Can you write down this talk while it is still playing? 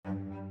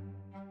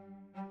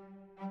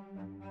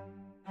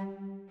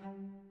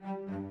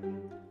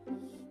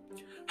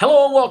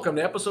Hello and welcome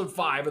to episode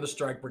 5 of the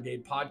Strike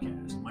Brigade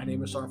podcast. My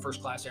name is Sergeant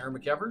First Class Aaron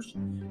McEvers,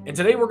 and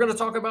today we're going to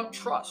talk about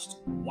trust,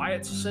 why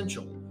it's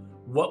essential,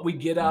 what we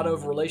get out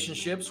of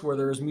relationships where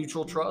there is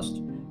mutual trust,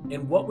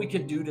 and what we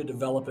can do to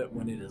develop it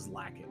when it is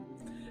lacking.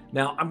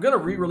 Now, I'm going to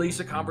re-release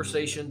a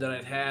conversation that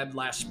I'd had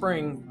last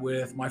spring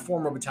with my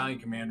former battalion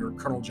commander,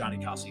 Colonel John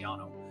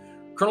Casiano.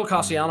 Colonel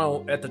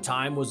Casiano at the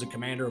time was the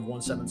commander of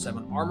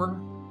 177 Armor,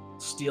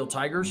 Steel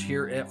Tigers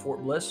here at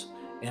Fort Bliss,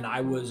 and I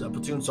was a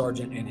platoon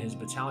sergeant in his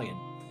battalion.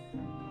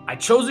 I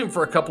chose him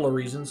for a couple of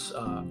reasons.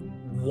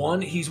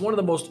 One, he's one of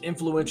the most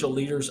influential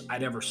leaders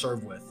I'd ever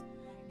served with.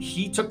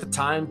 He took the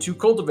time to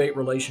cultivate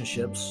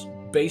relationships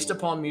based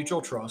upon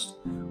mutual trust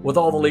with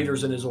all the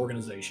leaders in his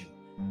organization.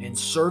 And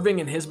serving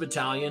in his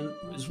battalion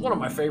is one of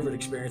my favorite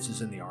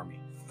experiences in the Army.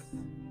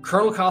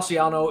 Colonel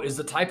Casiano is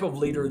the type of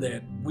leader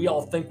that we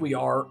all think we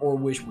are or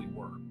wish we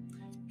were.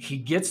 He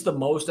gets the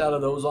most out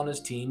of those on his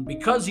team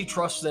because he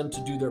trusts them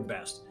to do their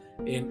best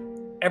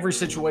in every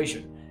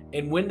situation.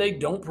 And when they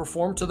don't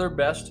perform to their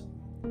best,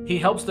 he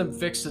helps them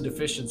fix the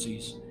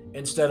deficiencies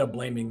instead of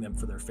blaming them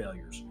for their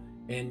failures.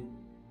 And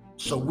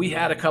so we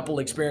had a couple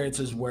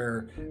experiences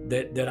where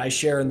that I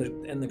share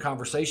in the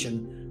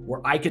conversation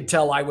where I could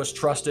tell I was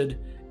trusted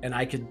and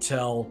I could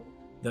tell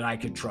that I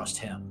could trust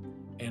him.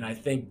 And I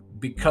think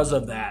because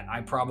of that,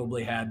 I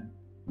probably had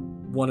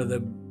one of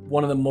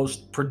the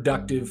most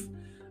productive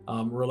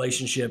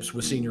relationships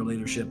with senior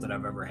leadership that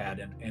I've ever had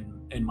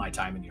in my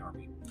time in the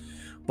Army.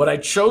 But I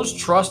chose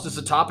trust as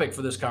a topic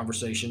for this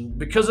conversation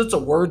because it's a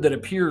word that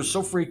appears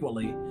so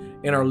frequently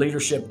in our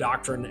leadership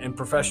doctrine and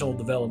professional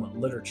development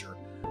literature.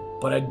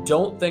 But I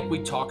don't think we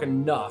talk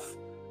enough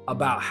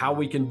about how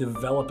we can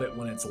develop it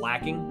when it's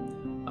lacking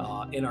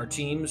in our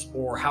teams,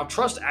 or how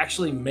trust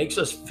actually makes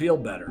us feel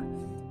better.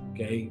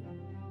 Okay.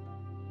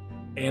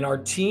 And our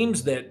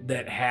teams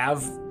that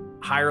have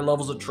higher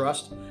levels of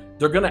trust,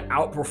 they're going to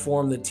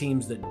outperform the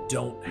teams that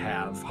don't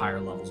have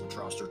higher levels of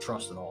trust or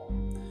trust at all.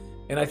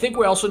 And I think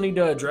we also need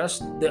to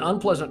address the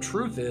unpleasant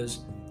truth is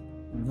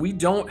we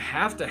don't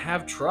have to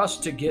have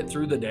trust to get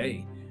through the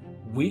day.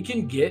 We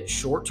can get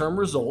short-term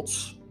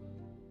results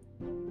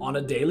on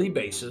a daily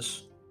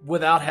basis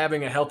without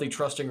having a healthy,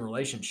 trusting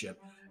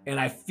relationship. And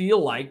I feel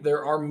like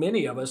there are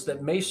many of us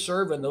that may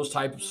serve in those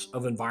types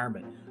of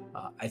environment.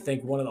 I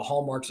think one of the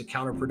hallmarks of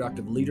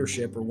counterproductive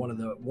leadership, or one of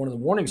the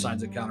warning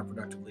signs of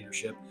counterproductive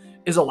leadership,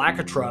 is a lack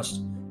of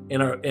trust in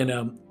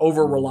an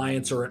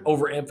over-reliance or an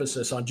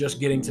overemphasis on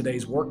just getting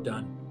today's work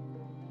done.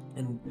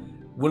 And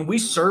when we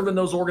serve in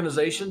those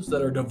organizations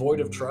that are devoid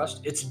of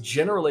trust, it's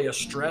generally a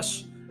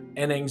stress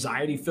and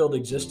anxiety-filled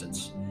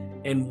existence.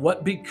 And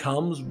what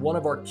becomes one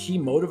of our key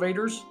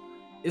motivators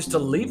is to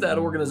leave that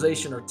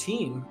organization or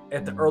team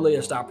at the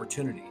earliest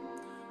opportunity.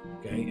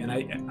 Okay, and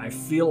I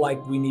feel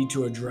like we need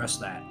to address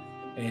that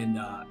and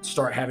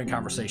start having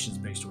conversations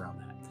based around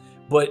that.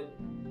 But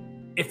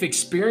if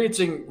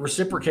experiencing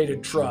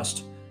reciprocated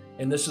trust,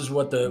 and this is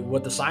what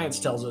the science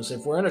tells us,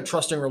 if we're in a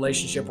trusting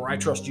relationship where I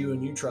trust you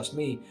and you trust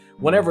me,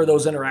 whenever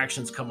those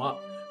interactions come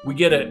up, we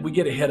get a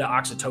hit of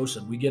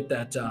oxytocin. We get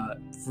that,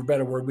 for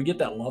better word, we get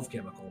that love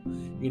chemical,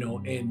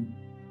 and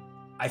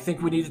I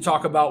think we need to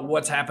talk about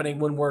what's happening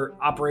when we're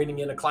operating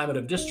in a climate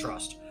of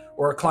distrust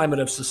or a climate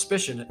of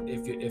suspicion,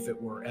 if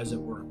it were.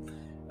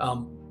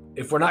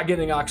 If we're not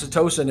getting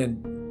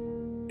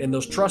oxytocin in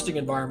those trusting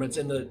environments,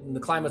 in the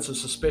climates of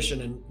suspicion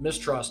and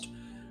mistrust,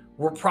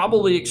 we're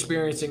probably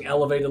experiencing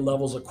elevated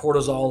levels of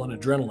cortisol and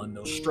adrenaline,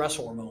 those stress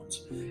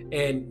hormones.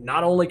 And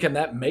not only can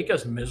that make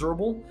us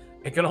miserable,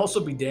 it can also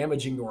be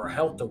damaging to our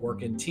health to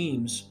work in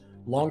teams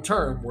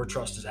long-term where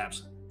trust is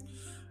absent.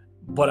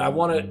 But I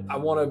want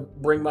to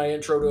bring my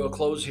intro to a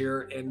close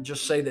here and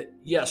just say that,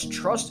 yes,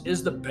 trust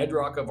is the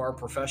bedrock of our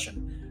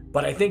profession,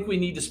 but I think we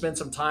need to spend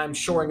some time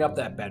shoring up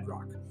that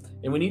bedrock.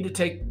 And we need to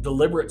take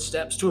deliberate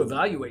steps to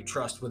evaluate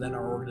trust within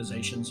our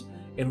organizations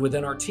and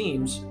within our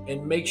teams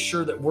and make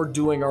sure that we're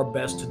doing our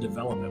best to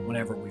develop it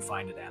whenever we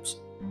find it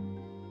absent.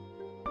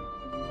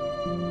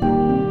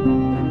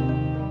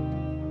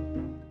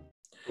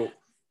 Cool.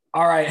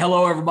 All right.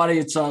 Hello, everybody.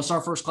 It's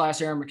Sergeant First Class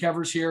Aaron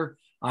McEvers here.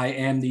 I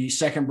am the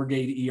 2nd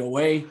Brigade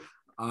EOA.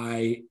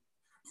 I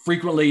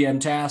frequently am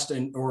tasked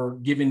or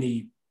given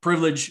the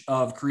privilege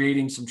of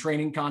creating some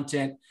training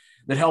content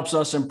that helps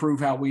us improve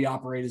how we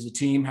operate as a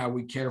team, how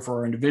we care for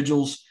our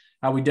individuals,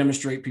 how we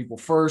demonstrate people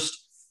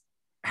first,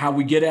 how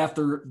we get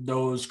after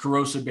those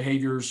corrosive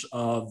behaviors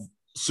of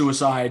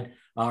suicide,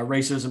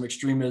 racism,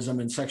 extremism,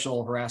 and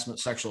sexual harassment,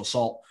 sexual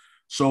assault.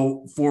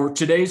 So for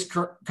today's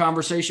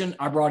conversation,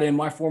 I brought in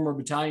my former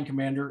battalion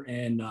commander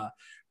and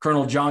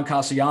Colonel John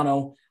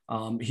Casiano.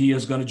 He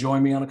is going to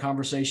join me on a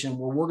conversation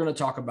where we're going to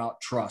talk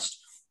about trust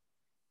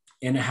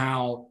and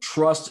how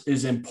trust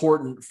is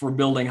important for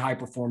building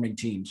high-performing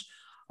teams.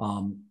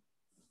 Colonel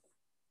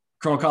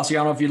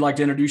Casiano, if you'd like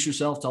to introduce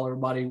yourself, tell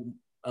everybody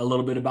a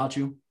little bit about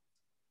you.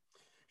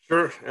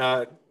 Sure.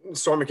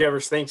 Sergeant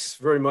McEvers, thanks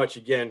very much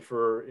again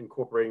for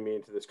incorporating me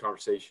into this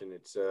conversation.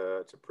 It's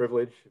a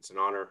privilege. It's an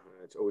honor.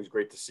 It's always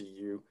great to see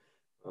you.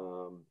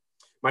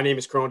 My name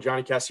is COL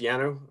John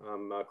Casiano.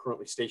 I'm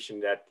currently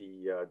stationed at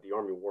the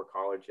Army War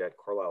College at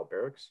Carlisle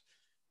Barracks,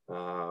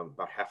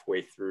 about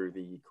halfway through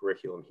the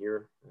curriculum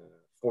here.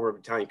 Former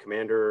battalion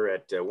commander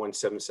at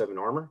 177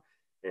 Armor,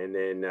 and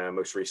then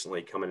most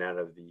recently coming out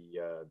of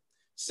the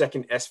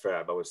 2nd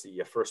SFAB. I was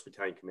the 1st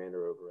battalion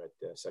commander over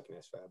at 2nd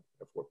SFAB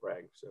at Fort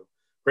Bragg. So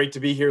great to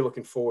be here.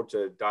 Looking forward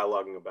to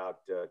dialoguing about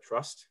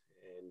trust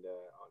and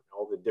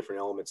all the different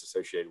elements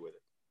associated with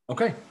it.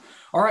 Okay.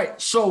 All right.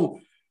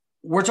 So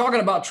we're talking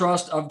about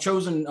trust. I've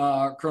chosen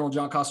Colonel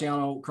John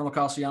Casiano, Colonel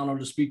Casiano,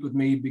 to speak with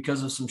me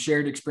because of some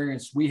shared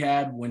experience we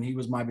had when he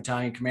was my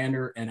battalion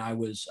commander and I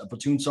was a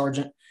platoon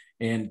sergeant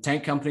in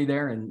Tank Company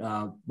there in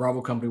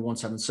Bravo Company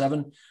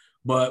 177.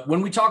 But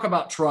when we talk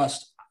about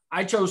trust,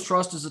 I chose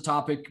trust as a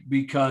topic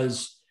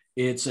because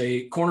it's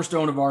a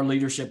cornerstone of our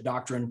leadership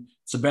doctrine.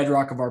 It's a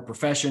bedrock of our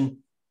profession.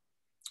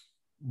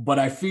 But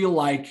I feel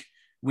like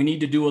we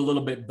need to do a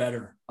little bit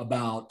better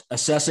about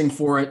assessing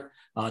for it,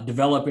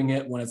 developing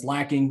it when it's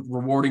lacking,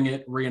 rewarding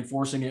it,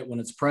 reinforcing it when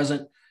it's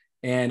present.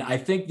 And I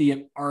think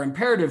our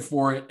imperative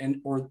for it,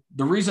 or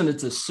the reason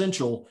it's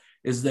essential,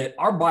 is that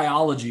our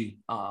biology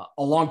a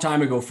long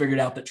time ago figured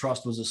out that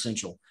trust was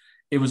essential.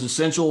 It was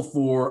essential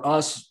for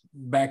us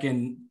back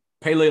in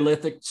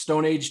Paleolithic,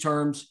 Stone Age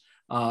times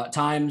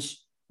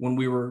when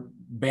we were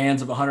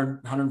bands of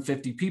 100,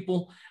 150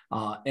 people.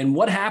 And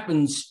what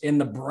happens in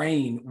the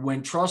brain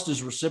when trust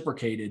is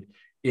reciprocated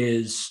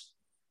is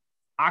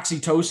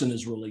oxytocin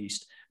is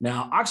released.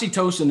 Now,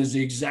 oxytocin is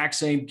the exact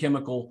same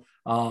chemical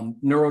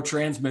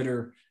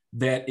neurotransmitter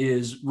that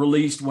is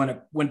released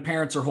when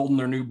parents are holding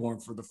their newborn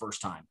for the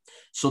first time.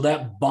 So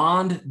that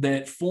bond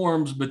that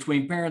forms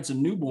between parents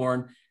and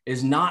newborn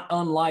is not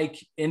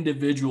unlike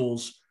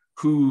individuals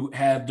who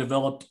have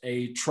developed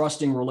a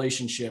trusting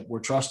relationship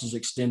where trust is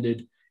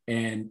extended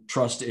and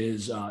trust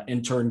is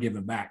in turn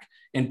given back.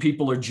 And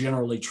people are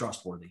generally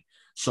trustworthy.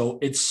 So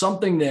it's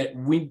something that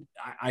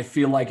I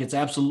feel like it's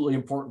absolutely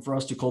important for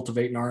us to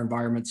cultivate in our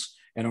environments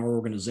and our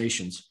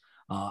organizations.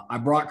 I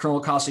brought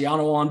Colonel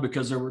Casiano on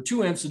because there were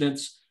 2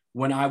 incidents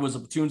when I was a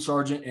platoon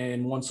sergeant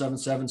in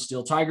 177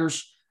 Steel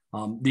Tigers.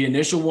 The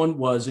initial one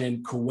was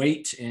in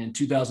Kuwait in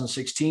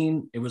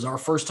 2016. It was our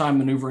first time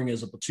maneuvering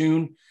as a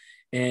platoon.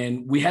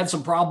 And we had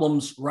some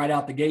problems right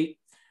out the gate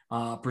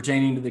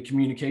pertaining to the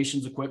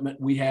communications equipment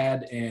we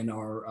had and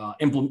our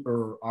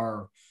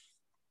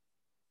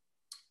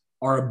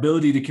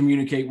ability to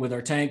communicate with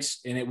our tanks.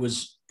 And it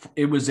was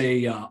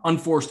a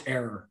unforced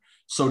error,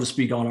 so to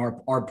speak, on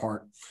our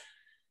part.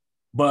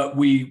 But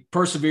we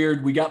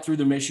persevered, we got through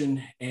the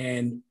mission,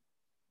 and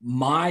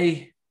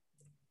my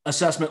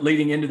assessment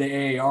leading into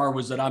the AAR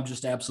was that I'm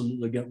just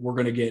absolutely we're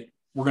going to get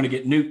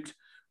nuked.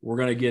 We're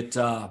going to get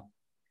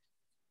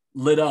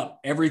lit up.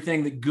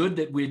 Everything good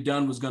that we had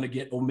done was going to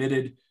get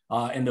omitted,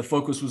 and the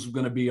focus was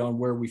going to be on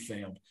where we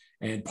failed.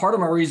 And part of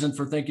my reason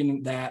for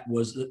thinking that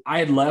was that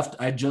I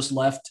had just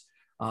left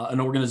an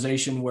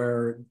organization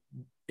where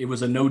it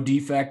was a no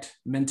defect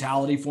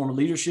mentality form of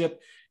leadership.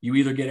 You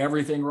either get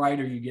everything right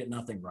or you get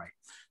nothing right.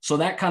 So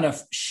that kind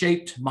of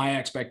shaped my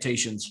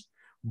expectations,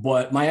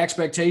 but my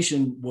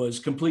expectation was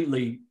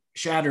completely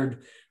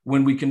shattered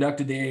when we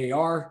conducted the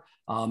AAR.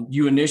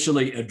 You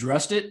initially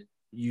addressed it.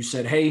 You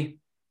said, "Hey,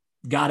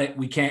 got it.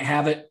 We can't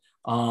have it.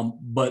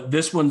 But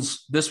this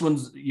one's,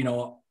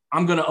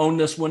 I'm going to own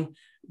this one,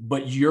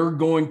 but you're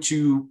going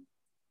to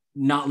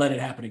not let it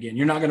happen again.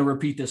 You're not going to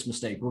repeat this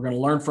mistake. We're going to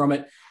learn from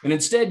it." And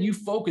instead you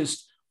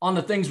focused on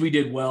the things we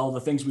did well, the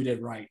things we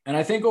did right. And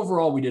I think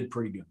overall we did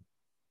pretty good.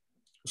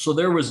 So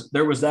there was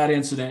that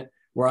incident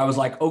where I was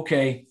like,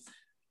 okay,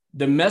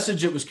 the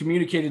message that was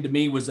communicated to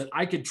me was that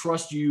I could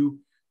trust you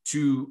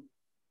to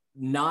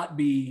not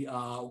be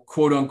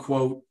quote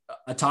unquote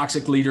a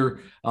toxic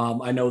leader.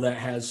 I know that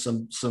has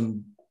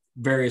some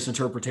various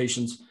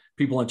interpretations.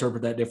 People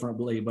interpret that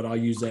differently, but I'll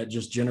use that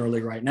just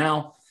generally right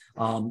now.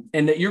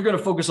 And that you're going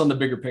to focus on the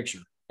bigger picture,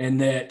 and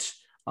that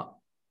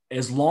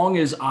as long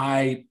as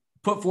I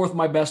put forth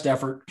my best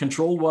effort,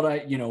 controlled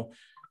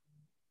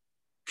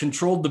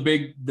the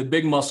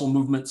big muscle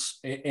movements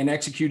and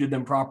executed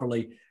them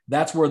properly,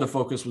 that's where the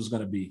focus was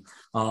going to be.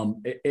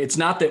 It's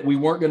not that we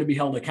weren't going to be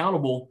held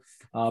accountable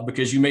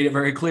because you made it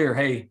very clear,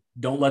 hey,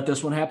 don't let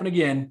this one happen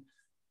again,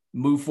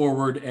 move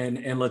forward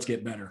and let's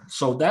get better.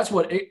 So that's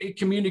what it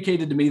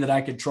communicated to me, that I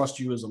could trust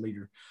you as a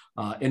leader.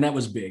 And that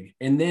was big.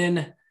 And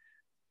then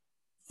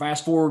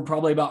fast forward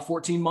probably about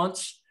 14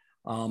 months.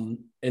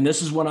 And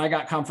this is when I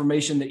got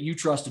confirmation that you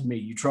trusted me.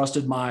 You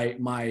trusted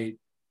my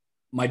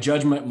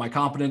judgment, my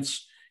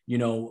competence,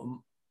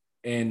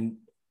 and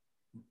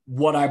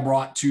what I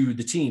brought to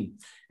the team.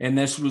 And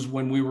this was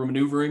when we were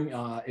maneuvering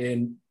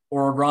in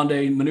Oro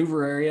Grande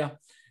maneuver area,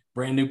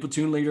 brand new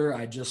platoon leader.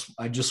 I just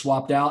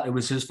swapped out. It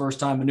was his first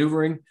time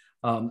maneuvering.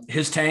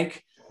 His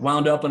tank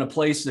wound up in a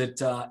place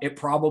that it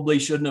probably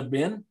shouldn't have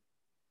been.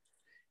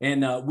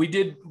 And we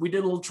did a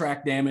little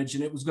track damage,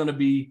 and it was going to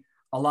be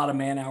a lot of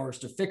man hours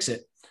to fix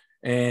it.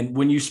 And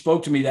when you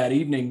spoke to me that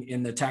evening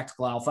in the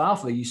tactical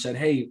alfalfa, you said,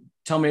 "Hey,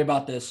 tell me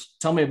about this.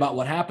 Tell me about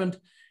what happened."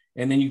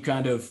 And then you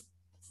kind of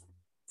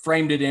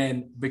framed it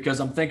in because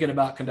I'm thinking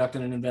about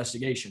conducting an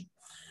investigation,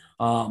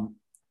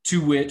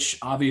 to which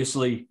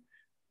obviously,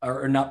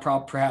 or not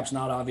perhaps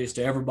not obvious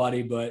to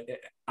everybody, but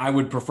I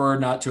would prefer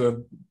not to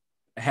have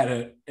had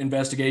an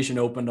investigation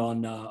opened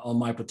on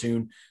my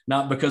platoon,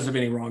 not because of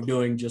any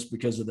wrongdoing, just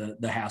because of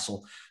the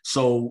hassle.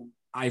 So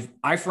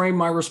I framed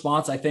my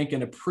response, I think,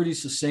 in a pretty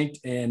succinct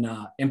and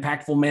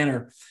impactful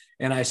manner.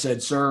 And I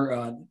said,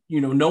 sir,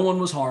 no one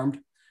was harmed.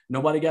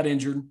 Nobody got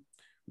injured.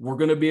 We're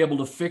going to be able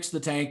to fix the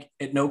tank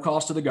at no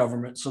cost to the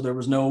government. So there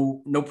was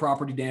no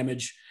property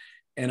damage.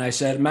 And I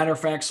said, matter of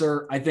fact,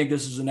 sir, I think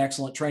this is an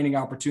excellent training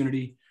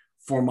opportunity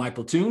for my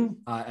platoon.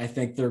 I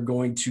think they're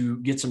going to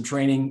get some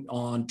training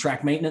on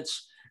track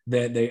maintenance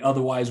that they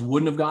otherwise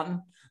wouldn't have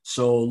gotten.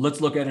 So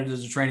let's look at it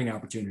as a training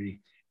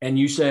opportunity. And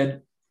you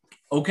said,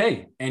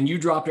 okay. And you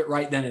dropped it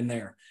right then and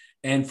there.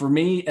 And for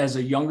me, as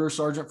a younger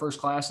sergeant first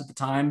class at the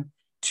time,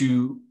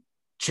 to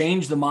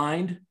change the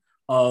mind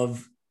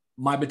of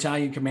my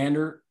battalion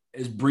commander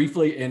as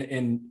briefly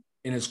and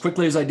as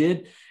quickly as I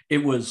did,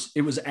 it was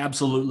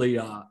absolutely,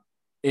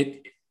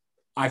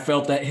 I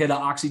felt that hit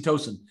of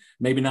oxytocin,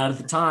 maybe not at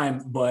the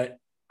time, but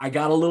I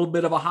got a little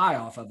bit of a high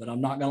off of it.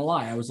 I'm not going to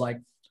lie. I was like,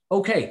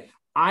 okay,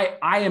 I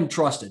am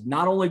trusted.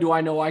 Not only do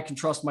I know I can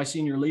trust my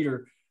senior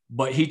leader,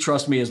 but he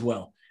trusts me as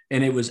well.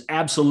 And it was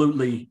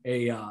absolutely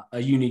a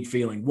unique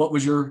feeling.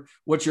 What's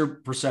your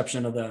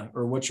perception of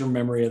what's your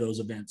memory of those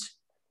events?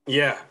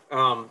 Yeah.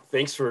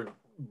 Thanks for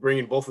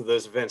bringing both of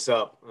those events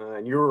up.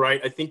 And you were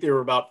right. I think they were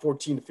about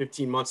 14 to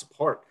 15 months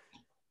apart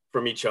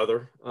from each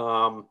other.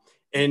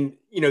 And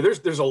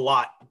there's a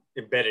lot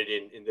embedded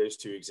in those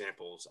two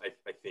examples,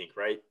 I think,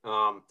 right?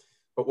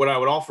 But what I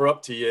would offer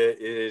up to you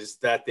is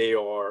that they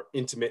are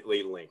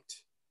intimately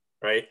linked,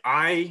 right?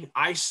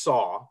 I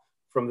saw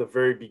from the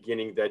very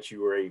beginning that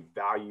you were a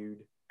valued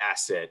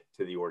asset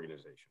to the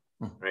organization,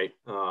 right?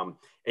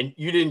 And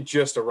you didn't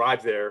just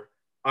arrive there.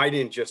 I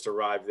didn't just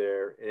arrive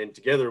there. And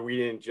together, we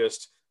didn't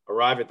just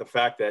arrive at the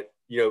fact that,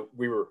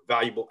 we were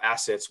valuable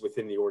assets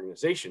within the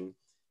organization.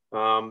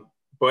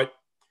 But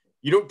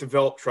you don't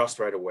develop trust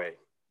right away.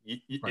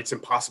 It's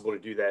impossible to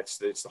do that.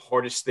 It's the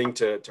hardest thing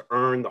to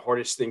earn, the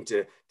hardest thing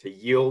to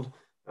yield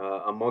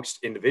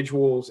amongst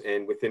individuals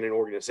and within an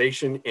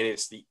organization. And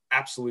it's the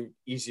absolute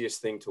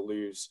easiest thing to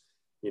lose,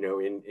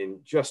 in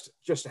just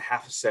a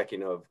half a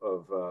second of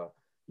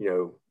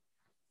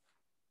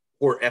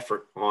poor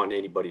effort on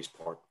anybody's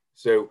part.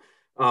 So,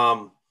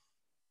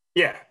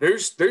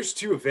 those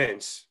two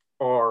events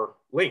are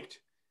linked.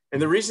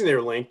 And the reason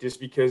they're linked is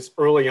because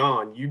early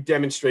on, you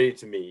demonstrated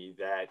to me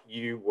that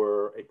you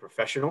were a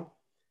professional,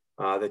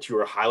 that you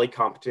were highly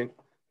competent,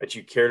 that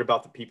you cared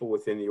about the people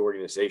within the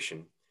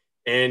organization.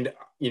 And,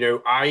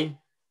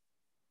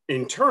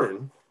 in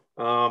turn,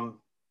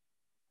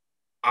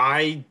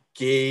 I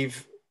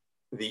gave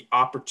the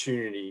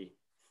opportunity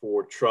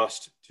for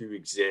trust to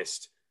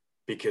exist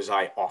because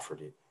I offered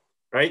it,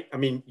 right? I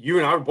mean, you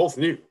and I were both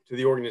new to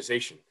the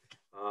organization.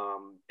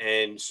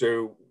 And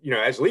so,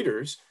 as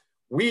leaders,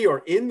 we are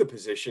in the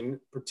position,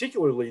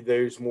 particularly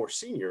those more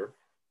senior,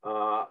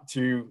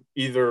 to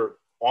either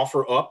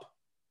offer up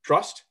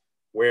trust,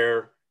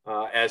 where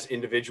as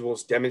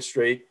individuals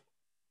demonstrate,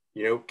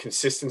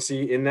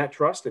 consistency in that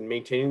trust and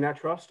maintaining that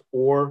trust,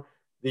 or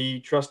the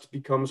trust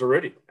becomes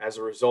eroded as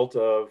a result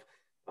of,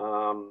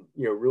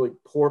 really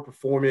poor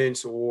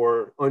performance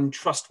or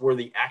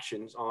untrustworthy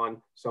actions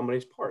on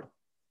somebody's part.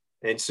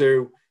 And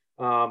so,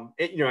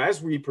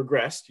 as we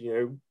progressed,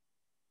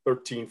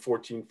 13,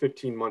 14,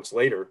 15 months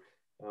later,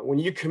 when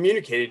you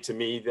communicated to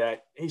me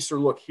that, hey, sir,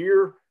 look,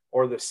 here's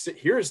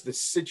the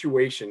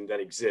situation that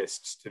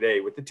exists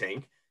today with the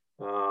tank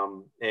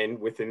and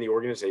within the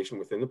organization,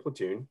 within the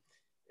platoon,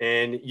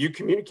 and you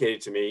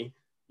communicated to me,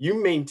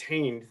 you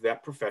maintained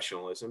that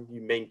professionalism,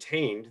 you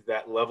maintained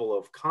that level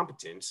of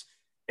competence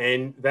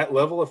and that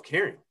level of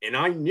caring. And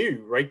I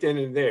knew right then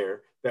and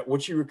there that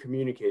what you were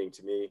communicating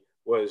to me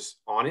was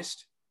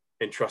honest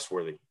and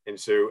trustworthy. And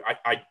so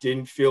I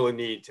didn't feel a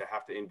need to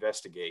have to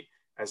investigate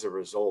as a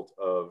result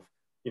of,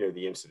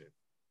 the incident.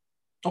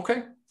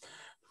 Okay.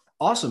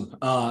 Awesome.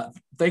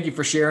 Thank you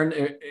for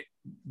sharing.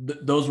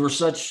 Those were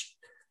such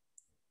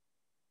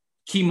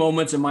key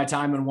moments in my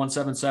time in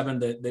 177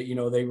 that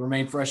they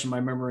remain fresh in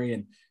my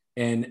memory,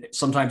 and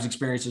sometimes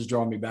experiences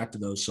draw me back to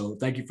those. So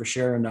thank you for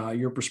sharing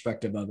your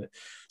perspective of it.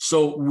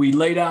 So we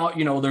laid out,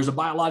 there's a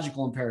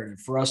biological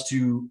imperative for us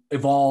to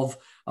evolve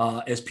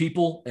as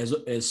people, as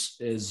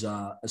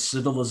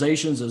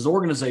civilizations, as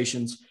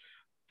organizations.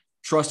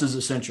 Trust is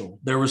essential.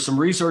 There was some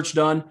research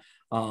done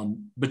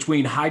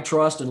between high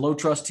trust and low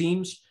trust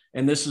teams.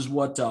 And this is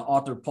what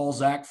author Paul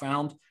Zak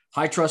found.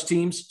 High trust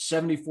teams,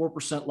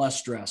 74% less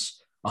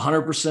stress,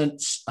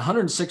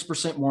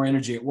 106% more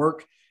energy at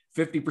work,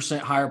 50%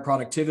 higher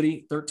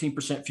productivity,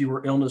 13%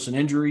 fewer illness and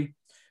injury,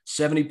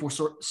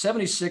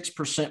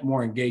 76%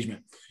 more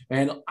engagement.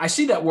 And I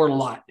see that word a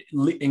lot,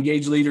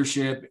 engaged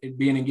leadership,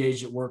 being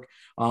engaged at work.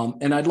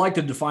 And I'd like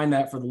to define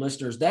that for the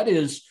listeners. That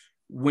is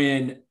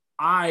when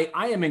I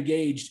am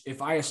engaged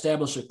if I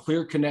establish a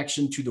clear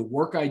connection to the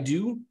work I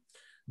do,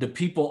 the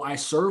people I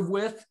serve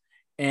with,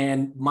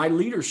 and my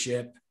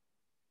leadership,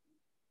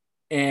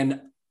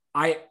 and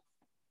I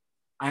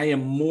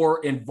am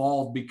more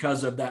involved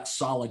because of that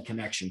solid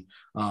connection.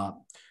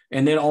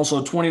 And then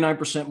also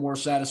 29% more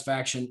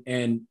satisfaction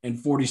and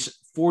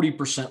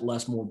 40%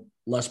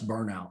 less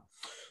burnout.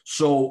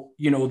 So,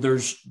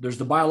 there's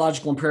the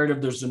biological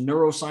imperative, there's the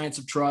neuroscience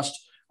of trust.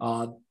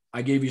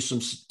 I gave you some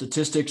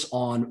statistics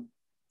on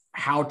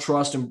how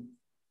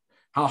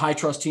high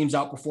trust teams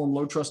outperform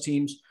low trust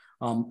teams.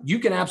 You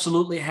can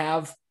absolutely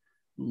have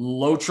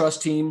low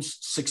trust teams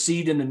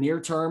succeed in the near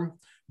term,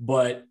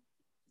 but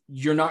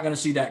you're not going to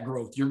see that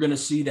growth. You're going to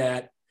see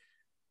that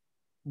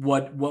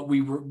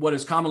what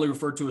is commonly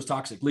referred to as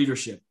toxic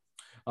leadership.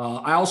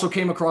 I also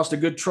came across a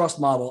good trust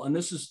model, and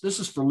this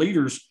is for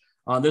leaders.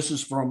 This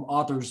is from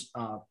authors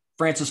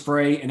Francis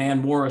Frey and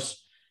Ann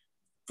Morris.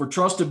 For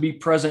trust to be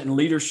present in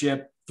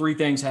leadership, 3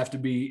 things have to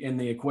be in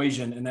the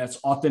equation, and that's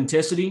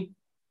authenticity.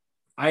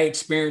 I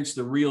experience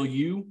the real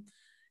you.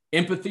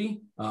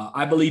 Empathy.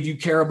 I believe you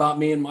care about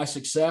me and my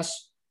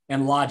success.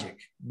 And logic.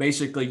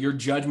 Basically, your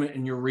judgment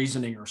and your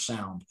reasoning are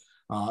sound.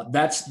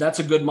 That's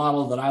a good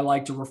model that I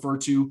like to refer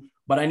to.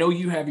 But I know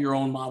you have your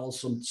own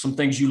models, some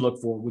things you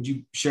look for. Would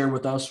you share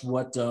with us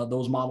what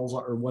those models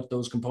are, or what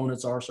those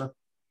components are, sir?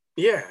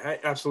 Yeah,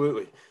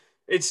 absolutely.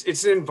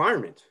 It's an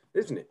environment,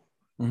 isn't it?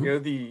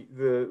 Mm-hmm.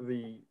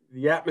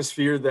 The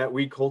atmosphere that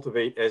we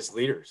cultivate as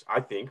leaders,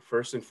 I think,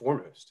 first and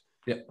foremost.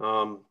 Yeah.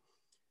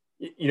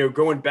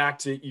 Going back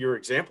to your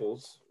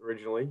examples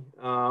originally,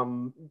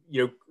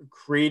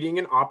 creating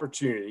an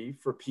opportunity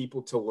for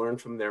people to learn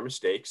from their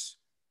mistakes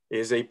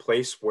is a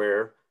place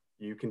where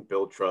you can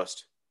build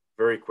trust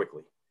very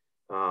quickly.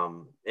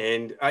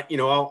 And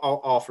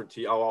I'll offer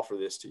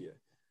this to you.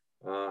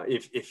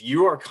 If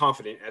you are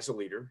confident as a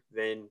leader,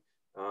 then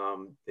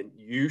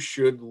you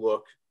should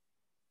look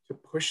to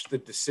push the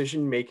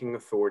decision-making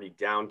authority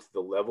down to the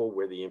level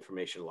where the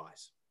information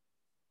lies.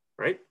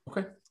 Right.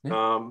 Okay.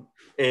 Yeah.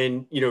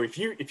 And if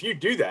you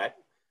do that,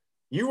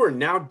 you are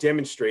now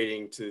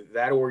demonstrating to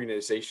that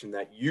organization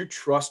that you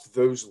trust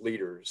those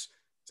leaders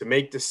to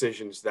make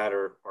decisions that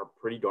are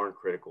pretty darn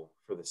critical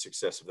for the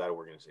success of that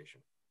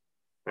organization.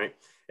 Right.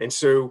 And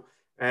so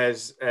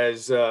as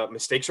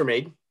mistakes are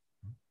made,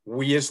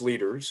 we as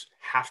leaders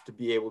have to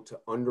be able to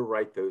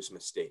underwrite those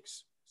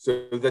mistakes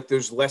so that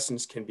those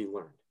lessons can be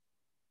learned.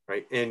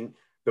 Right. And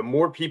the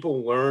more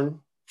people learn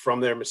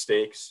from their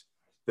mistakes,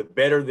 the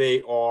better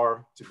they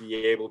are to be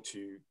able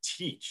to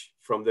teach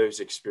from those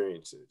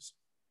experiences.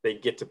 They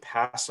get to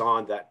pass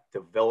on that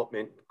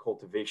development and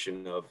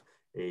cultivation of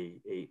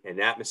an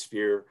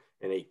atmosphere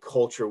and a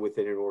culture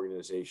within an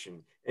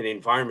organization, an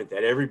environment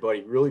that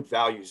everybody really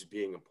values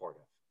being a part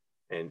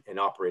of and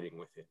operating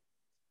within.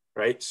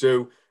 Right.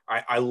 So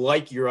I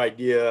like your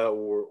idea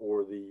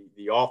or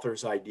the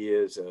author's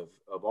ideas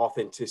of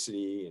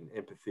authenticity and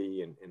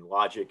empathy and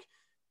logic.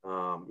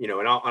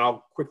 And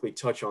I'll quickly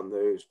touch on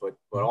those, but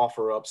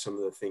offer up some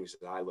of the things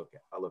that I look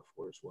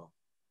for as well.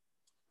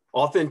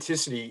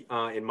 Authenticity,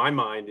 in my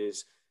mind,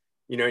 is,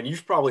 and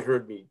you've probably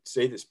heard me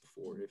say this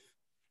before.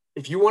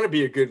 If you want to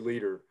be a good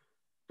leader,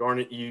 darn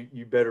it,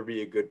 you better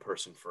be a good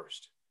person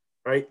first,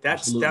 right?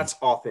 That's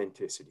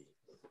authenticity,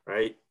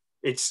 right?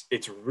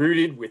 It's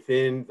rooted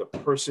within the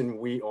person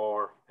we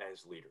are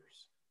as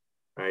leaders,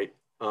 right?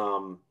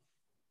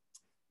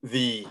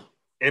 The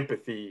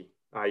empathy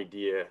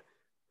idea,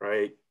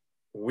 right?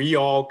 We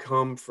all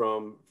come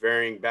from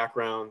varying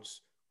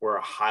backgrounds. We're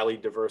a highly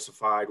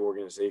diversified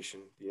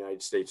organization, the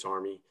United States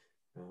Army.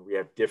 We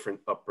have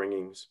different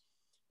upbringings.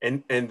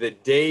 And the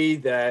day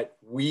that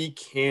we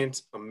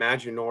can't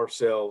imagine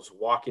ourselves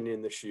walking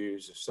in the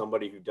shoes of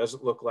somebody who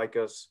doesn't look like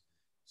us,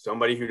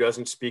 somebody who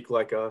doesn't speak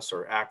like us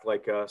or act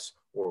like us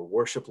or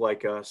worship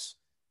like us,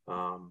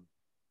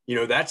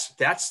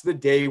 that's the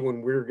day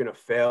when we're going to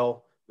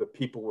fail the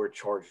people we're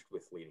charged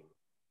with leading.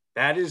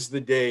 That is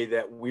the day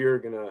that we're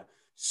going to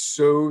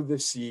sow the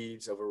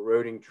seeds of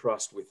eroding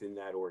trust within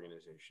that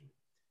organization,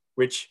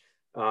 which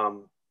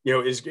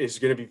is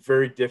going to be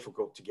very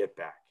difficult to get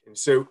back. And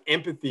so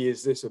empathy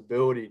is this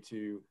ability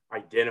to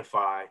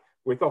identify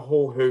with a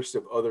whole host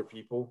of other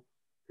people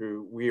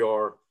who we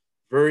are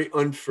very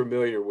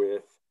unfamiliar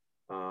with,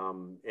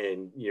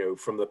 and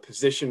from the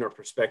position or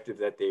perspective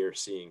that they are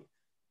seeing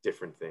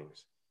different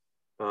things.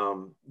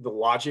 The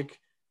logic,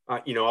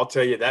 I'll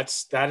tell you, that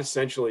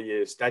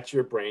essentially that's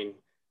your brain.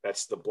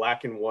 That's the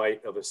black and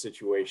white of a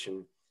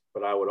situation.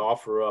 But I would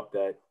offer up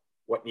that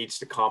what needs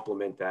to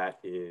complement that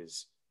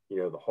is,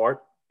 the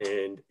heart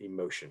and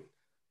emotion.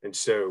 And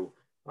so,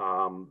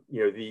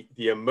 the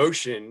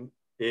emotion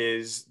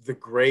is the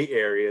gray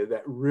area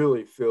that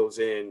really fills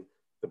in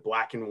the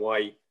black and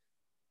white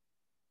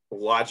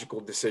logical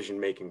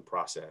decision-making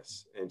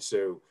process. And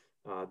so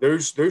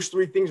those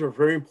 3 things are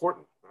very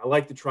important. I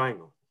like the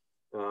triangle.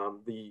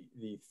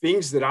 The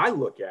things that I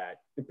look at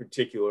in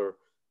particular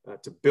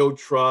to build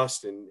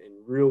trust and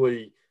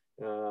really,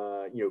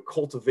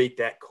 cultivate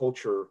that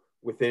culture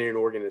within an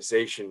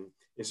organization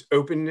is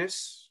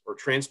openness or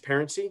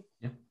transparency,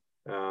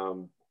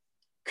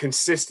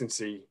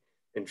 consistency,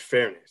 and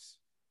fairness.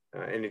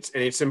 And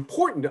it's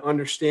important to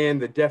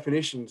understand the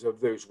definitions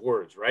of those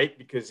words, right?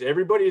 Because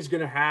everybody is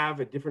going to have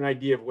a different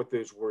idea of what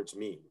those words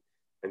mean.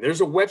 And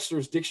there's a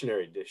Webster's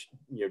dictionary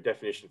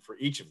definition for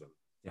each of them.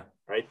 Yeah.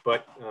 Right.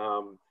 But,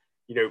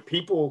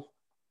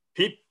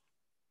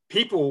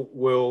 people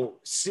will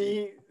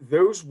see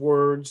those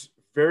words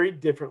very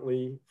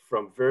differently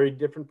from very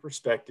different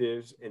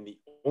perspectives. And the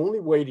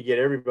only way to get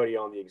everybody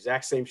on the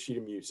exact same sheet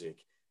of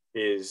music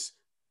is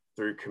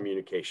through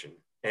communication.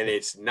 And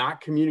it's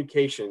not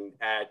communication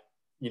at,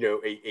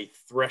 a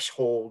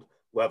threshold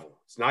level.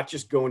 It's not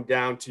just going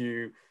down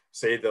to,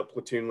 say, the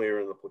platoon leader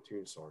and the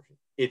platoon sergeant.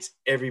 It's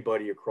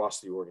everybody across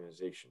the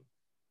organization.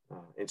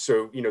 And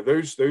so,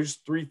 those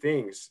three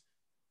things,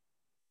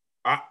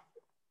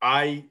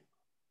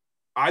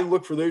 I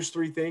look for those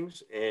three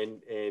things,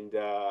 and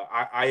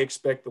I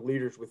expect the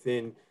leaders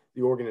within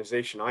the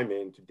organization I'm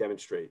in to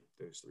demonstrate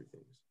those three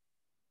things.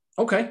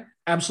 Okay,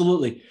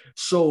 absolutely.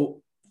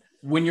 So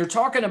when you're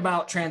talking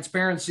about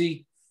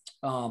transparency,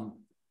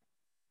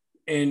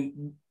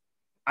 and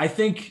I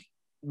think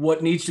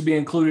what needs to be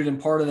included in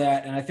part of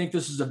that, and I think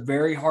this is a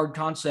very hard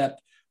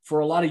concept for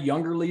a lot of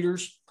younger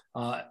leaders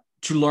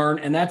to learn,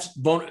 and that's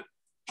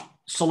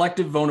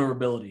selective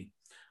vulnerability.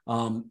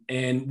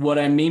 And what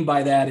I mean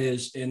by that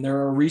is, and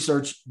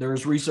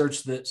there's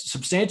research that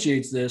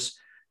substantiates this,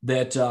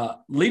 that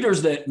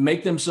leaders that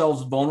make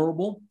themselves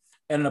vulnerable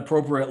at an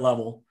appropriate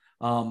level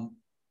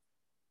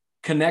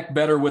connect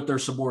better with their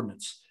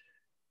subordinates.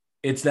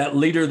 It's that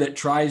leader that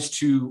tries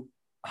to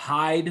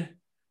hide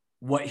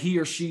what he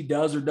or she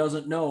does or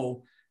doesn't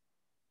know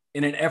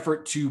in an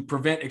effort to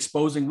prevent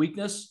exposing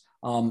weakness.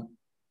 And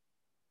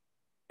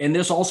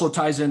this also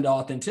ties into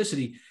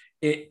authenticity.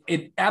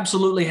 It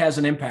absolutely has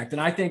an impact.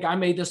 And I think I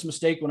made this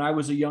mistake when I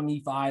was a young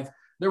E5.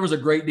 There was a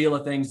great deal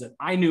of things that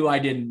I knew I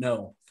didn't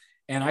know.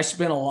 And I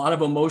spent a lot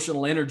of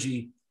emotional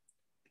energy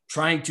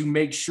trying to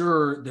make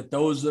sure that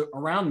those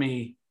around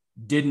me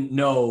didn't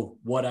know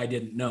what I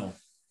didn't know.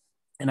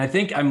 And I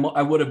think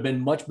I would have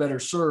been much better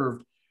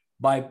served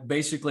by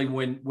basically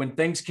when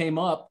things came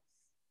up,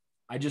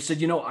 I just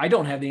said, I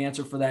don't have the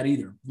answer for that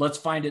either. Let's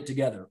find it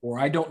together. Or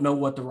I don't know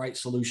what the right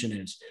solution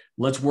is.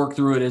 Let's work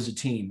through it as a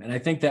team. And I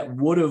think that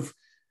would have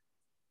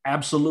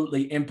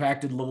absolutely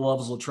impacted the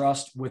levels of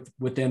trust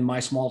within my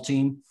small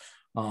team.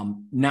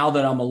 Now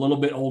that I'm a little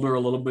bit older, a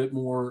little bit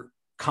more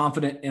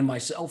confident in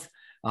myself,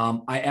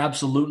 I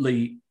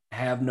absolutely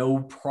have no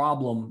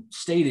problem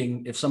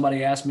stating, if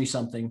somebody asks me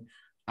something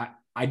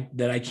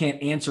that I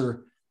can't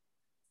answer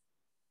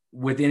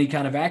with any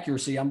kind of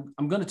accuracy, I'm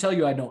going to tell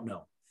you I don't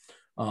know.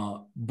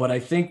 But I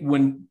think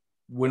when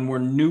we're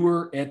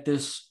newer at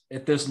this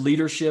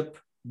leadership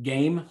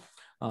game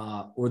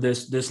or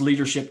this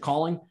leadership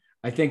calling,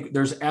 I think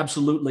there's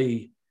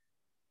absolutely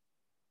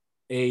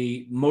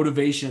a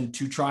motivation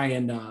to try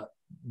and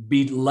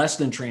be less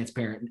than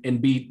transparent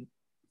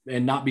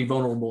and not be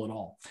vulnerable at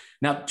all.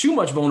 Now, too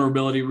much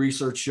vulnerability,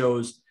 research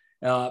shows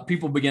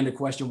people begin to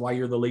question why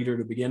you're the leader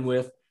to begin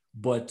with.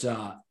 But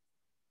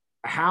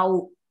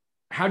how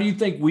do you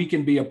think we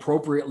can be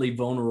appropriately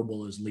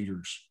vulnerable as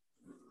leaders?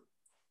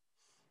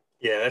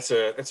 Yeah, that's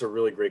a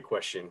really great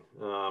question.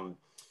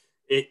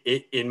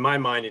 In my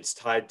mind, it's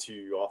tied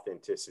to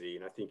authenticity,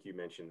 and I think you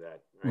mentioned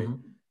that, right?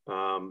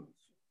 Mm-hmm.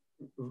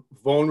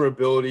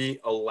 Vulnerability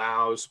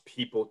allows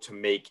people to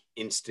make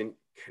instant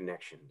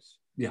connections.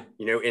 Yeah,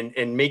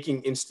 and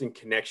making instant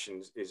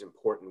connections is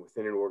important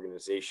within an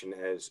organization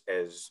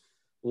as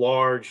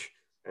large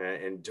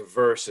and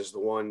diverse as the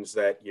ones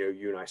that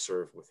you and I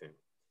serve within.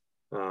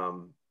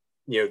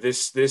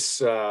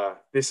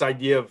 This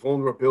idea of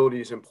vulnerability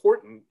is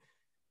important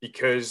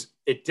because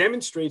it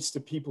demonstrates to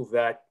people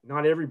that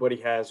not everybody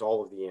has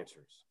all of the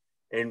answers.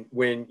 And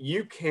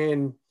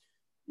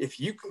if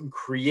you can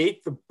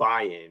create the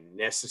buy-in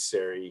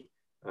necessary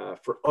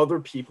for other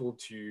people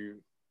to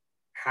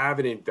have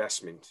an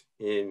investment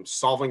in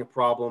solving a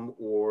problem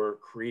or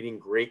creating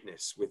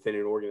greatness within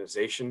an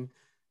organization,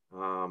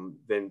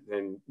 then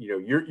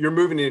you're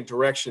moving in a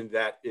direction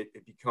that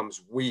it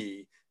becomes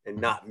we and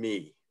not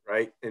me,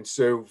 right? And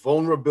so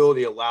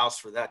vulnerability allows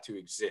for that to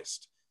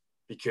exist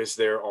because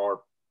there are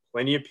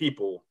plenty of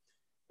people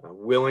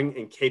willing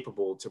and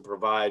capable to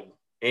provide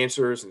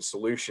answers and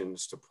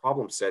solutions to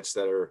problem sets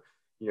that are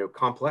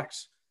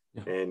complex.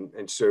 Yeah.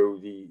 And so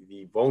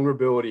the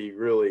vulnerability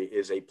really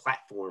is a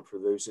platform for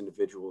those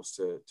individuals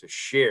to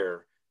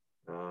share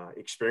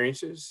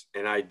experiences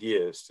and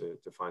ideas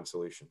to find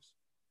solutions.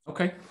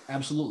 Okay,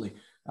 absolutely.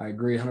 I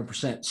agree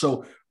 100%.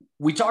 So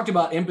we talked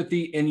about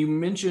empathy, and you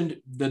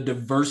mentioned the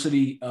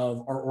diversity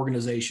of our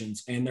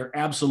organizations, and they're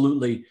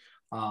absolutely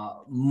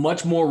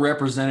much more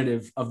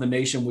representative of the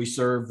nation we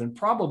serve than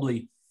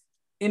probably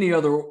any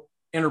other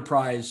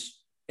enterprise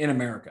in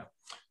America.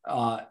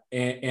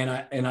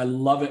 And I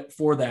love it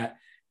for that.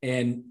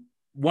 And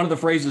one of the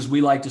phrases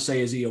we like to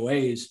say as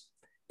EOAs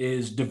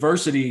is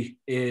diversity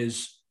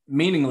is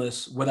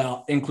meaningless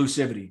without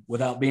inclusivity,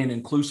 without being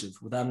inclusive,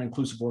 without an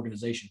inclusive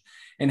organization.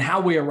 And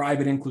how we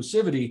arrive at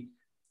inclusivity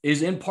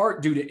is in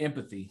part due to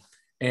empathy.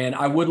 And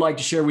I would like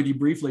to share with you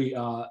briefly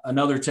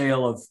another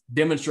tale of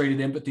demonstrated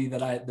empathy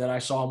that I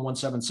saw in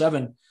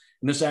 177.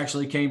 And this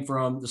actually came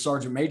from the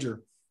Sergeant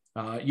Major.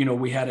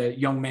 We had a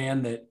young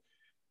man that,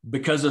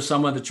 because of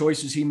some of the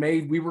choices he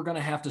made, we were going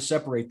to have to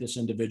separate this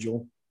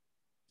individual.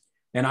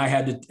 And I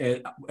had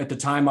to, at the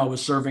time I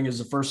was serving as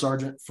the first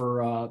sergeant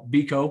for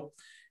BCO,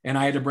 and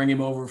I had to bring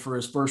him over for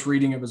his first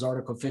reading of his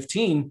Article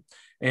 15.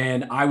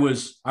 And I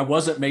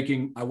wasn't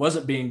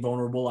being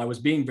vulnerable. I was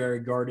being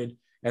very guarded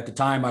at the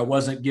time. I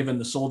wasn't giving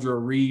the soldier a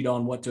read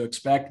on what to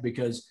expect,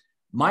 because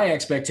my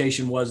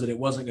expectation was that it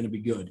wasn't going to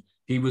be good.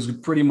 He was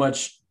going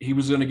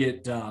to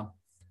get,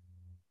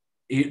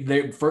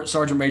 the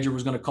Sergeant Major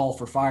was going to call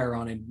for fire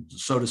on him,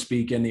 so to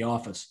speak, in the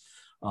office.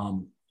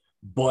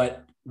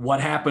 But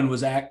what happened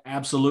was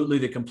absolutely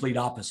the complete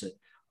opposite.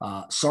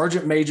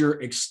 Sergeant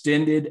Major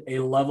extended a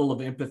level of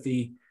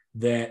empathy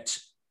that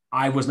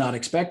I was not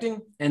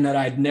expecting, and that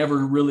I'd never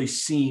really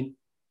seen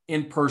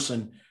in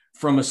person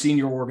from a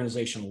senior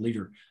organizational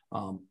leader.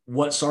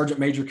 What Sergeant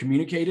Major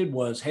communicated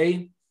was,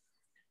 hey,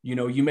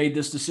 you made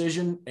this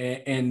decision,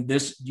 and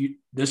this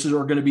is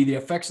going to be the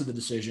effects of the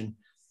decision,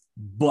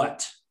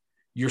 but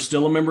you're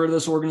still a member of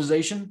this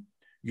organization.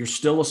 You're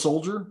still a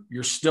soldier.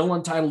 You're still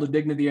entitled to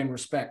dignity and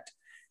respect.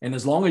 And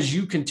as long as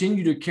you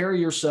continue to carry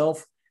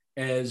yourself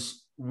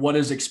as what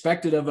is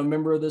expected of a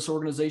member of this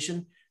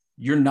organization,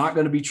 you're not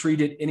going to be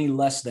treated any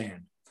less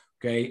than.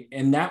 Okay.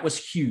 And that was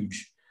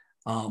huge.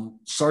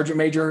 Sergeant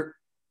Major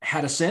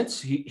had a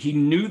sense. He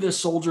knew this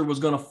soldier was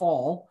going to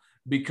fall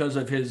because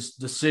of his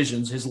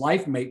decisions, his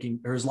life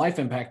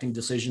impacting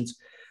decisions,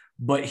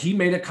 but he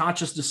made a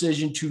conscious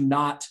decision to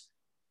not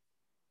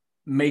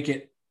make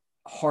it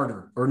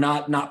harder, or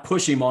not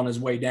push him on his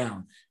way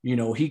down.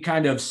 He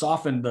kind of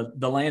softened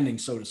the landing,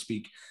 so to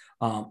speak.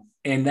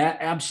 And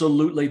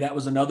that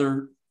was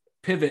another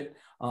pivot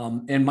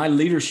in my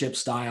leadership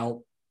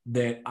style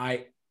that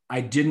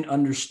I didn't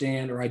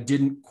understand, or I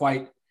didn't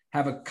quite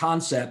have a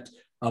concept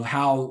of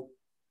how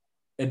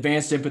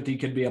advanced empathy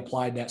could be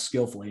applied that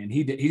skillfully. And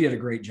he did a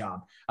great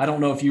job. I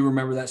don't know if you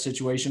remember that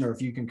situation, or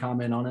if you can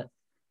comment on it.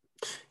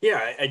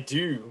 Yeah, I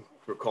do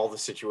recall the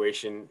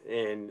situation.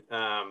 And,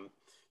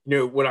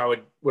 what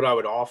I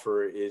would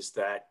offer is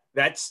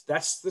that's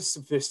the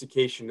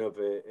sophistication of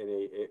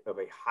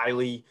a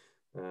highly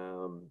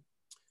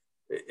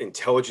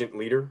intelligent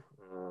leader.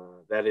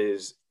 That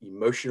is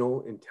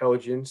emotional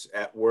intelligence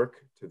at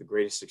work to the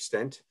greatest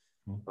extent.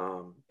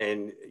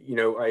 And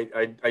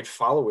I'd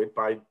follow it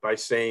by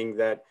saying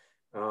that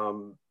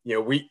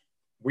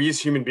we as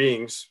human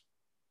beings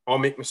all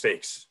make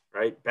mistakes,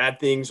 right? Bad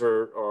things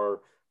are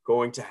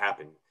going to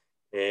happen,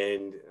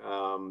 and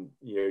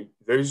it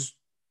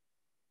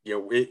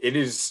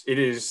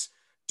is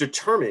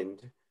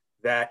determined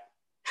that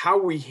how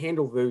we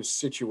handle those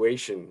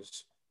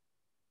situations,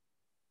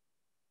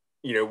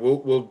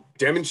 will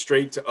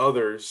demonstrate to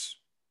others,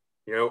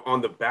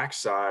 on the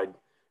backside,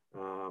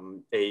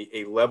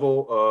 a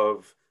level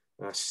of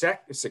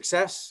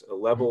success, a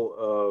level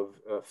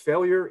of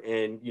failure,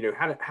 and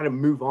how to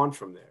move on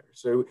from there.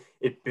 So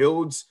it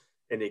builds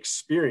an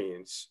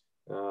experience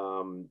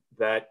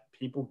that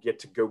people get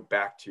to go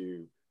back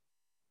to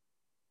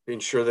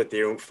ensure that they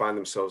don't find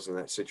themselves in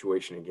that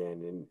situation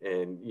again.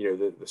 And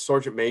the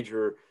Sergeant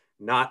Major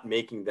not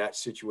making that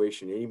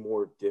situation any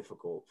more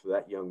difficult for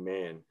that young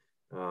man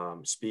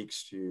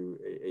speaks to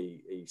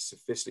a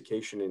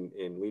sophistication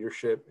in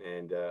leadership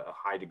and a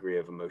high degree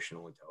of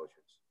emotional intelligence.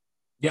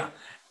 Yeah,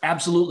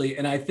 absolutely.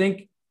 And I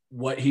think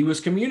what he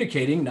was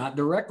communicating, not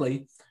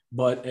directly,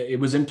 but it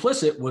was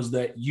implicit, was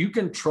that you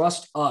can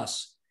trust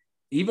us,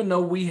 even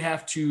though we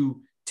have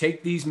to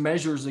take these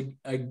measures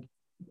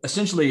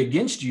essentially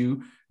against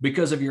you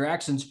because of your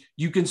actions.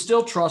 You can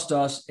still trust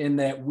us in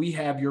that we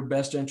have your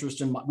best interest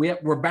in mind.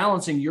 We're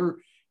balancing your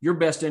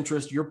best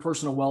interest, your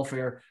personal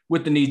welfare,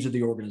 with the needs of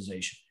the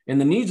organization. And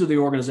the needs of the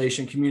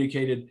organization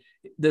communicated,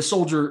 the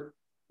soldier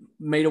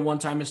made a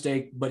one-time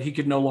mistake, but he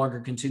could no longer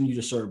continue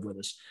to serve with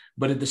us.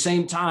 But at the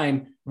same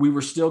time, we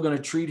were still going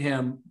to treat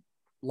him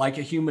like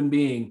a human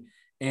being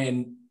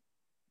and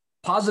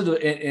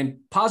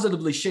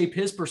positively shape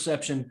his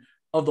perception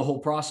of the whole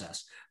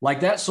process.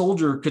 Like, that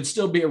soldier could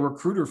still be a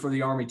recruiter for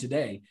the Army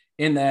today,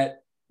 in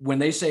that when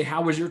they say,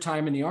 how was your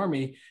time in the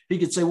Army? He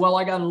could say, well,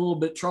 I got in a little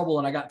bit of trouble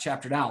and I got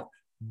chaptered out,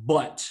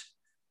 but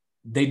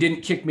they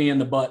didn't kick me in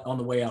the butt on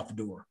the way out the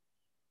door.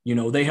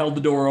 They held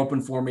the door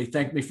open for me,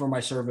 thanked me for my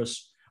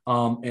service,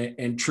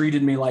 and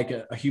treated me like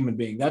a human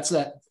being.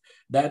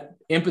 That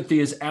empathy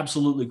is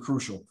absolutely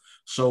crucial.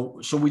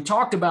 So we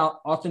talked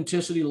about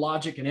authenticity,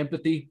 logic, and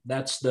empathy.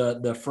 That's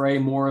the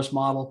Frey-Morris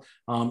model.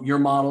 Your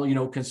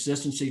model,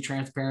 consistency,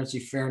 transparency,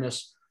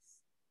 fairness,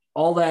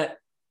 all that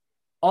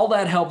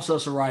helps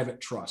us arrive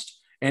at trust.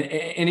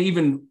 And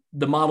even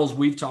the models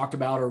we've talked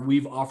about or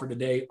we've offered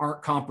today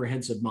aren't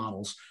comprehensive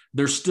models.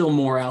 There's still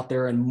more out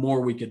there and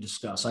more we could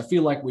discuss. I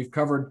feel like we've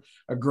covered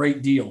a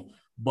great deal.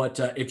 But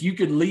if you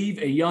could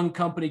leave a young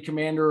company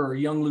commander or a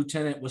young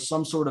lieutenant with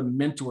some sort of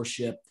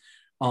mentorship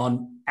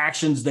on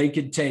actions they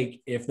could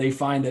take if they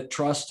find that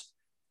trust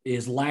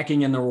is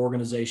lacking in their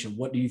organization,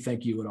 what do you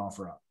think you would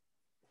offer up?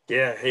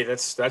 Yeah. Hey,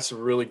 that's a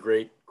really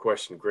great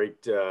question.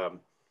 Great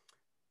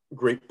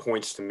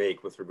points to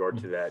make with regard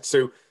to that.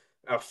 So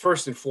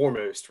first and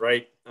foremost,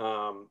 right?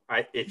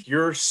 If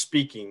you're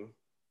speaking,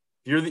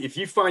 if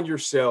you find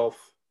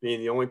yourself being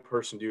the only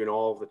person doing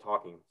all of the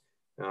talking,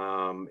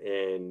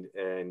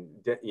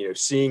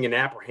 seeing an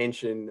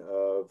apprehension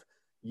of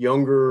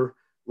younger,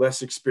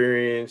 less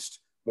experienced,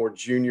 more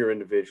junior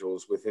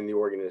individuals within the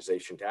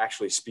organization to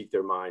actually speak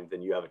their mind,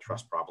 then you have a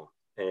trust problem,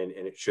 and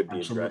it should be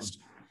addressed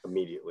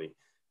immediately.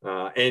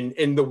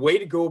 And the way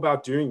to go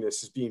about doing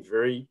this is being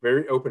very,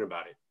 very open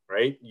about it,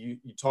 right? You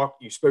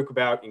spoke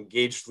about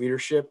engaged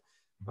leadership.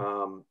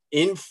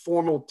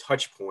 Informal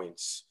touch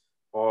points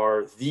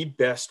are the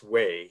best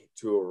way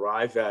to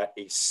arrive at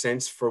a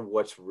sense for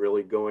what's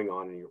really going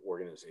on in your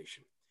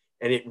organization.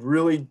 And it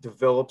really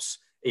develops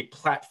a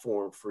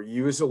platform for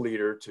you as a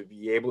leader to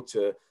be able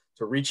to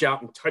reach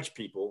out and touch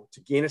people,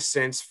 to gain a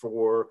sense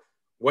for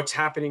what's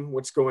happening,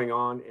 what's going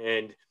on,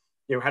 and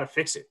how to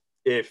fix it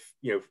if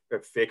a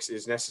fix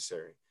is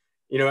necessary.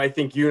 I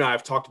think you and I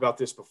have talked about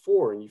this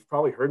before, and you've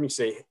probably heard me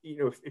say,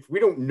 if we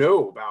don't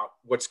know about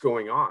what's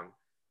going on,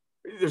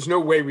 there's no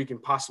way we can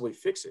possibly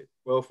fix it.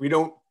 Well, if we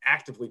don't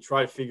actively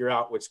try to figure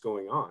out what's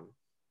going on,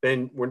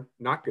 then we're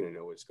not going to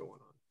know what's going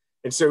on.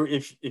 And so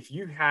if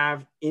you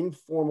have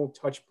informal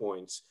touch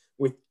points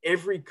with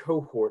every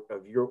cohort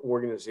of your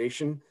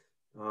organization,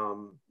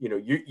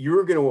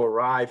 you're going to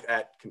arrive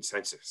at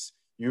consensus.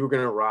 You're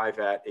going to arrive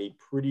at a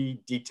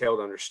pretty detailed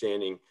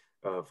understanding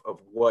of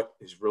what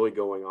is really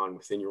going on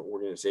within your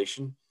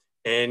organization.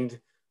 And,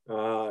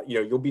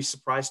 you'll be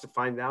surprised to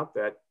find out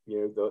that,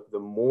 the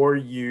more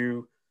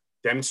you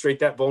demonstrate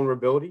that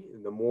vulnerability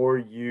and the more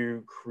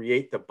you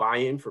create the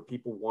buy-in for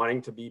people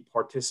wanting to be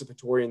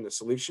participatory in the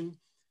solution,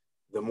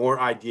 the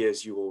more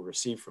ideas you will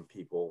receive from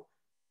people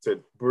to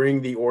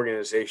bring the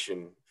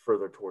organization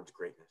further towards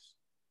greatness.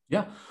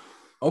 Yeah.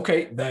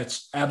 Okay.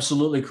 That's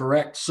absolutely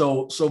correct.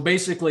 So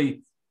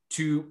basically,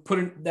 to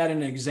put that in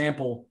an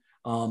example,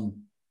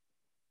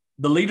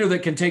 the leader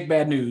that can take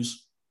bad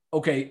news.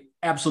 Okay.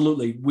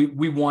 Absolutely.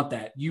 We want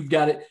that. You've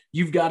got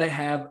to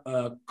have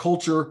a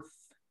culture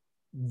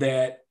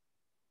that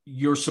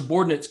your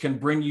subordinates can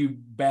bring you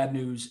bad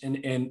news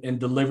and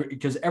deliver,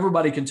 because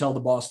everybody can tell the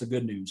boss the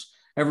good news.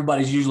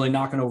 Everybody's usually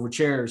knocking over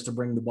chairs to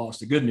bring the boss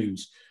the good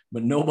news,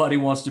 but nobody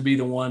wants to be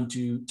the one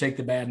to take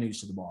the bad news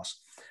to the boss.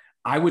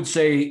 I would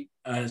say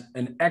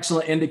an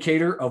excellent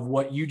indicator of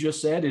what you just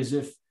said is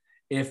if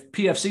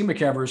PFC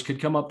McEvers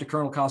could come up to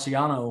Colonel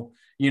Casiano,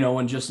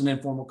 in just an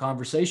informal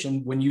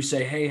conversation, when you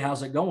say, "Hey,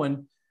 how's it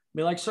going?"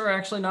 Be like, "Sir,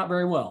 actually not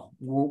very well.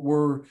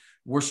 We're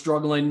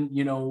struggling,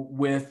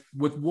 with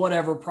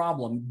whatever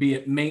problem, be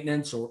it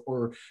maintenance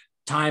or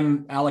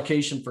time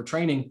allocation for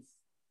training."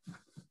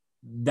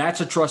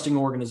 That's a trusting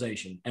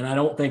organization. And I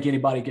don't think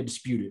anybody could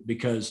dispute it,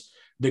 because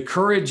the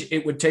courage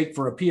it would take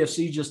for a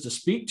PFC just to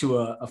speak to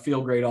a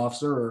field grade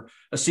officer or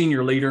a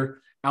senior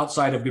leader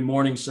outside of "Good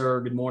morning, sir.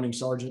 Good morning,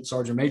 Sergeant,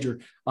 Sergeant Major."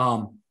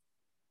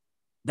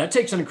 That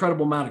takes an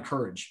incredible amount of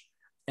courage.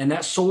 And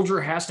that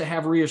soldier has to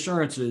have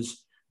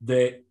reassurances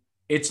that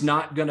it's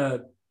not going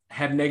to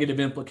have negative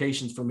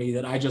implications for me,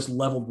 that I just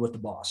leveled with the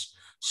boss.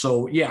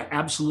 So yeah,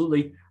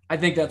 absolutely. I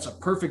think that's a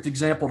perfect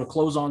example to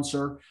close on,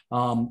 sir.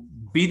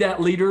 Be that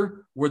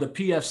leader where the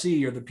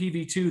PFC or the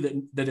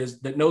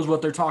PV2 that knows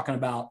what they're talking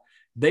about,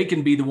 they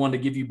can be the one to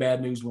give you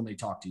bad news when they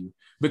talk to you,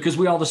 because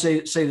we all say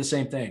the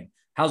same thing.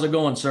 "How's it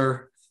going,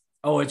 sir?"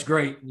 "Oh, it's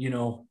great.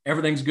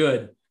 Everything's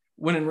good."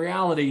 When in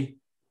reality,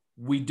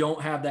 we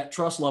don't have that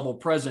trust level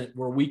present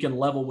where we can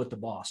level with the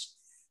boss.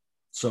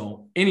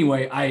 So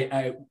anyway,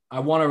 I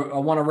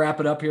want to wrap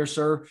it up here,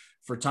 sir,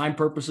 for time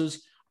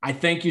purposes. I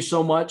thank you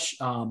so much.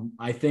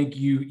 I think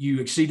you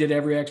exceeded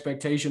every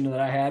expectation that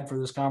I had for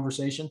this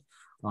conversation.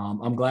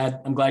 I'm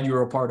glad you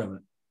were a part of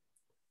it.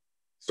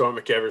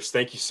 Sergeant McEvers,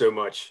 thank you so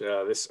much.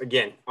 This,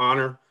 again,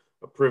 honor,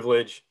 a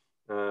privilege.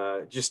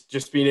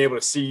 Just being able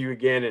to see you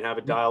again and have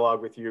a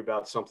dialogue with you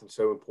about something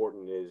so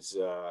important is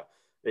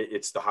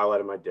it's the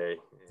highlight of my day.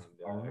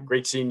 And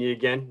great seeing you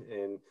again,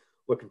 and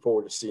looking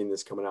forward to seeing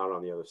this coming out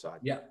on the other side.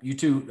 Yeah, you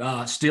too.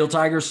 Steel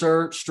Tiger,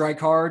 sir. Strike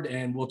hard,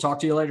 and we'll talk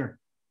to you later.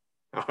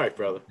 All right,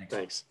 brother.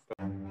 Thanks.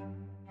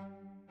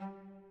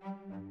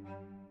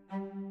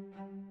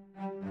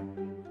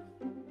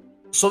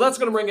 So that's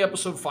going to bring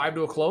episode 5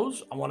 to a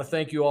close. I want to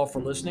thank you all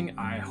for listening.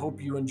 I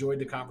hope you enjoyed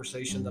the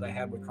conversation that I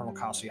had with Colonel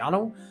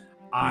Casiano.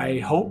 I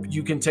hope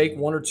you can take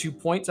 1 or 2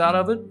 points out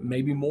of it,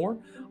 maybe more,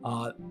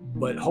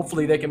 but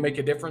hopefully they can make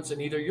a difference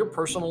in either your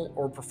personal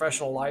or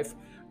professional life,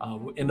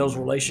 in those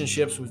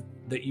relationships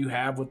that you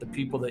have with the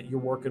people that you're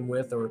working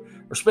with or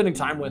spending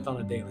time with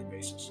on a daily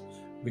basis,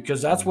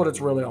 because that's what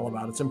it's really all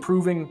about. It's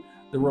improving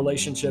the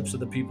relationships of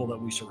the people that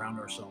we surround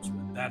ourselves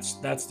with.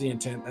 That's the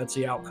intent. That's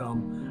the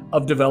outcome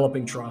of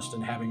developing trust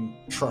and having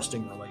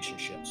trusting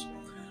relationships.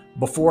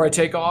 Before I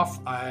take off,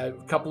 I have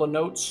a couple of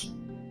notes.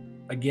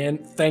 Again,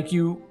 thank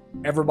you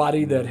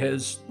everybody that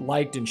has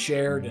liked and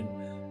shared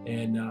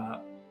and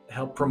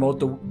helped promote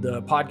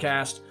the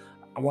podcast.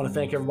 I want to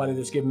thank everybody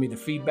that's given me the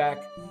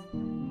feedback.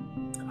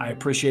 I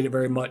appreciate it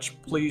very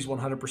much. Please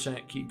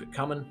 100% keep it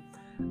coming.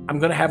 I'm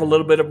going to have a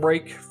little bit of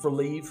break for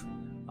leave,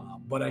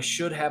 but I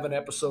should have an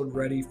episode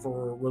ready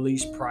for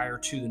release prior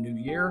to the new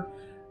year.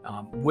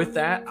 With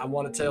that, I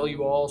want to tell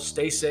you all,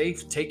 stay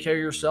safe, take care of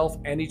yourself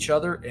and each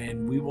other,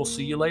 and we will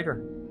see you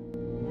later.